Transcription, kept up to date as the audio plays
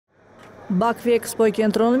Բաքվի Էքսպո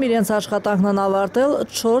կենտրոնում իրենց աշխատանքն ավարտել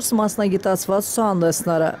 4 մասնագիտացված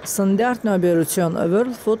ցուցահանդեսները՝ Սննդարդյունաբերություն,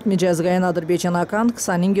 World Food միջազգային ադրբեջանական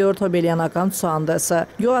 25-րդ հոբելյանական ցուցահանդեսը,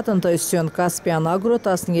 Գյուղատնտեսություն, Կասպյան ագրո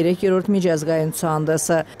 13-րդ միջազգային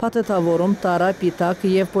ցուցահանդեսը, Փաթեթավորում, տարա, պիտակ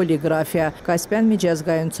և պոլիգրաֆիա, Կասպյան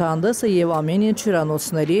միջազգային ցուցահանդեսը և ամեն ինչ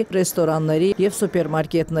հյուրանոցների, ռեստորանների և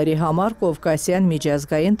սուպերմարկետների համար Կովկասյան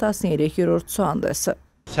միջազգային 13-րդ ցուցահանդեսը։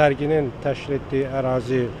 Սերգինեն təşkil etdiyi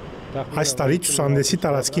ərazi Այս տարի ցուցահանդեսի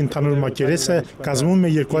տարածքի ընդհանուր մակերեսը կազմում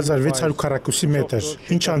է 2600 քառակուսի մետր,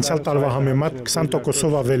 ինչը անցյալ տարվա համեմատ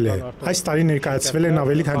 20%-ով ավել է։ Այս տարի ներկայացվել են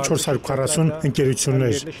ավելի քան 440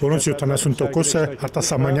 ընկերություններ, որոնց 70%-ը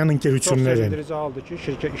արտասահմանյան ընկերություններ են։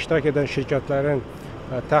 İştirak edən şirkətlərin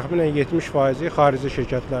təxminən 70%-i xarici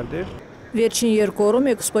şirkətlərdir։ Վերջին երկու օրում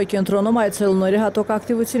Էքսպո կենտրոնում այցելուների հատուկ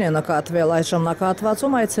ակտիվություն է նկատվել։ Այս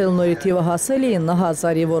ժամանակահատվածում այցելուների թիվը հասել է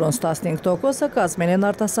 9000-ի, որոնց 15%-ը կազմել են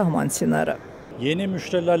արտասահմանցիները։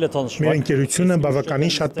 Մեր ընկերությունը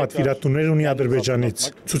բավականին շատ պատվիրատուներ ունի Ադրբեջանից։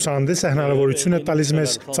 Ցուցահանդեսը հնարավորություն է տալիս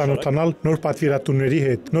մեզ ծանոթանալ նոր պատվիրատուների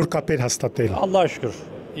հետ, նոր կապեր հաստատել։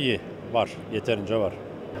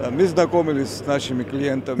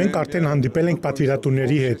 Մենք արդեն հանդիպել ենք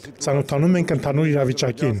պատվիրատուների հետ, ծանոթանում ենք ընդհանուր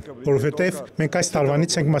իրավիճակին, որովհետև մենք այս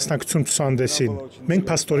տարվանից ենք մասնակցում ցուցահանդեսին։ Մենք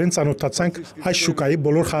փաստորեն ծանոթացանք այս շուկայի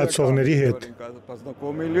բոլոր խաղացողների հետ։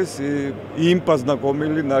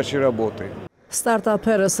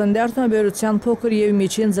 Ստարտափերը, սննդարդյունաբերության փոքր և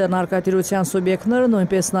միջին ձեռնարկատիրության սուբյեկտները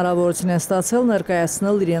նույնպես հնարավորություն են ստացել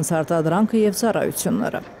ներկայացնել իրենց արտադրանքը և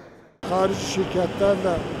ծառայությունները։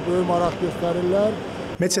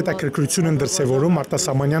 Մեծ հետաքրքրություն են դրսևորում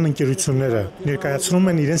արտասահմանյան ընկերությունները, ներկայացնում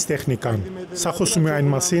են իրենց տեխնիկան։ Սա խոսում է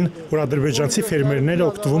այն մասին, որ ադրբեջանցի ֆերմերները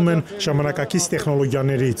օգտվում են ժամանակակից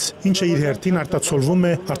տեխնոլոգիաներից, ինչը իր հերթին արտացոլվում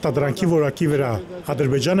է արտադրանքի որակի վրա։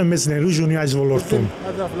 Ադրբեջանը մեծ ներուժ ունի այս ոլորտում։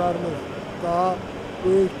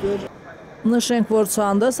 Նշենք, որ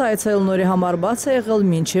ցուցահանդեսը այցելուների համար բաց է եղել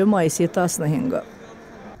մինչև մայիսի 15-ը։